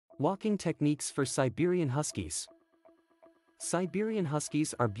Walking techniques for Siberian Huskies. Siberian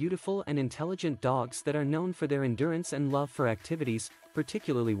Huskies are beautiful and intelligent dogs that are known for their endurance and love for activities,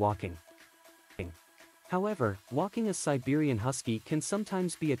 particularly walking. However, walking a Siberian Husky can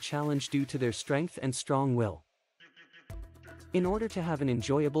sometimes be a challenge due to their strength and strong will. In order to have an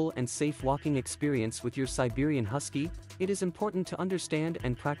enjoyable and safe walking experience with your Siberian Husky, it is important to understand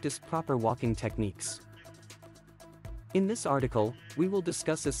and practice proper walking techniques. In this article, we will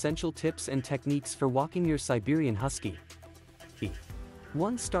discuss essential tips and techniques for walking your Siberian Husky.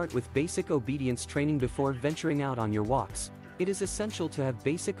 1. Start with basic obedience training before venturing out on your walks. It is essential to have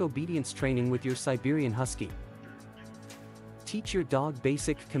basic obedience training with your Siberian Husky. Teach your dog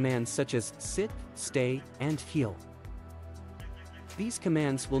basic commands such as sit, stay, and heel. These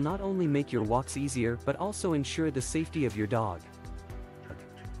commands will not only make your walks easier but also ensure the safety of your dog.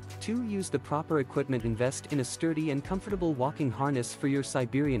 2. Use the proper equipment. Invest in a sturdy and comfortable walking harness for your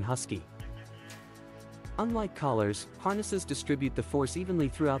Siberian Husky. Unlike collars, harnesses distribute the force evenly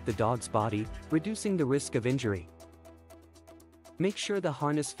throughout the dog's body, reducing the risk of injury. Make sure the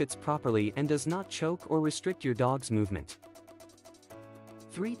harness fits properly and does not choke or restrict your dog's movement.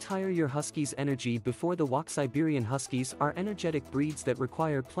 3. Tire your Husky's energy before the walk. Siberian Huskies are energetic breeds that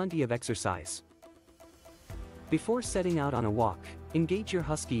require plenty of exercise. Before setting out on a walk, engage your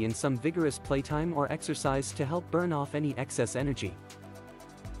Husky in some vigorous playtime or exercise to help burn off any excess energy.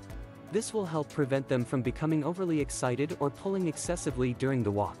 This will help prevent them from becoming overly excited or pulling excessively during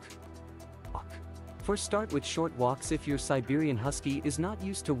the walk. Start with short walks. If your Siberian Husky is not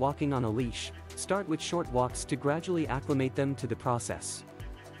used to walking on a leash, start with short walks to gradually acclimate them to the process.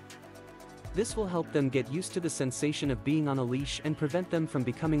 This will help them get used to the sensation of being on a leash and prevent them from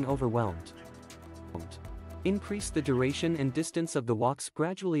becoming overwhelmed. Increase the duration and distance of the walks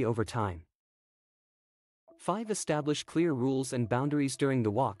gradually over time. 5. Establish clear rules and boundaries during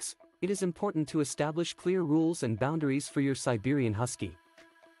the walks. It is important to establish clear rules and boundaries for your Siberian Husky.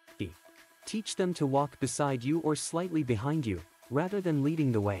 Teach them to walk beside you or slightly behind you, rather than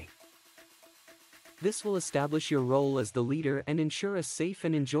leading the way. This will establish your role as the leader and ensure a safe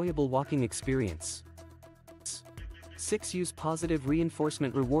and enjoyable walking experience. 6. Use positive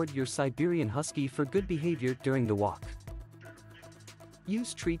reinforcement. Reward your Siberian Husky for good behavior during the walk.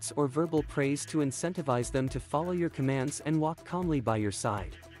 Use treats or verbal praise to incentivize them to follow your commands and walk calmly by your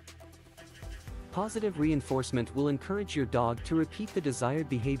side. Positive reinforcement will encourage your dog to repeat the desired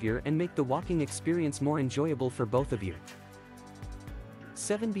behavior and make the walking experience more enjoyable for both of you.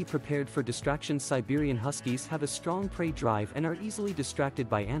 7. Be prepared for distractions. Siberian Huskies have a strong prey drive and are easily distracted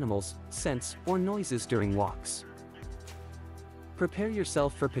by animals, scents, or noises during walks. Prepare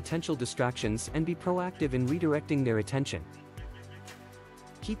yourself for potential distractions and be proactive in redirecting their attention.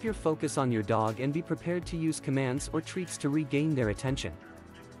 Keep your focus on your dog and be prepared to use commands or treats to regain their attention.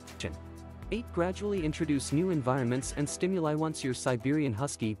 8. Gradually introduce new environments and stimuli. Once your Siberian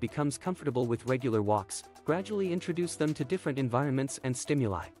Husky becomes comfortable with regular walks, gradually introduce them to different environments and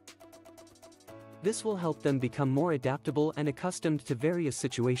stimuli. This will help them become more adaptable and accustomed to various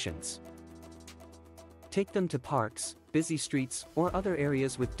situations. Take them to parks, busy streets, or other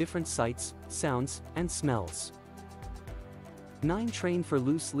areas with different sights, sounds, and smells. 9. Train for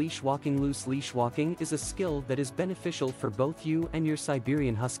loose leash walking. Loose leash walking is a skill that is beneficial for both you and your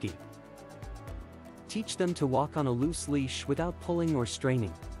Siberian Husky. Teach them to walk on a loose leash without pulling or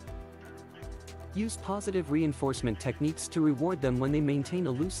straining. Use positive reinforcement techniques to reward them when they maintain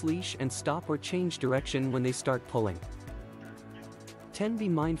a loose leash and stop or change direction when they start pulling. 10. Be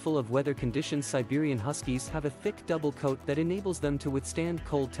mindful of weather conditions. Siberian Huskies have a thick double coat that enables them to withstand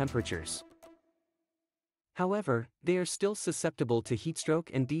cold temperatures. However, they are still susceptible to heatstroke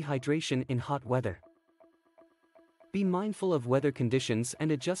and dehydration in hot weather. Be mindful of weather conditions and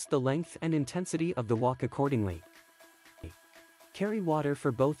adjust the length and intensity of the walk accordingly. Carry water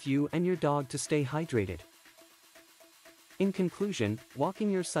for both you and your dog to stay hydrated. In conclusion, walking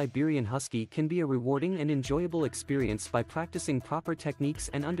your Siberian Husky can be a rewarding and enjoyable experience by practicing proper techniques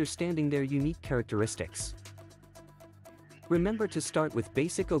and understanding their unique characteristics. Remember to start with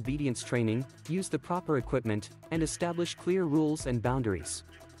basic obedience training, use the proper equipment, and establish clear rules and boundaries.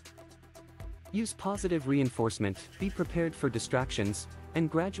 Use positive reinforcement, be prepared for distractions, and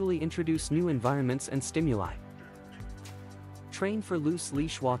gradually introduce new environments and stimuli. Train for loose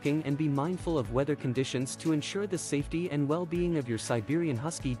leash walking and be mindful of weather conditions to ensure the safety and well-being of your Siberian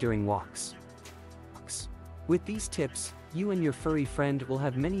Husky during walks. With these tips, you and your furry friend will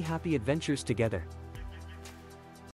have many happy adventures together.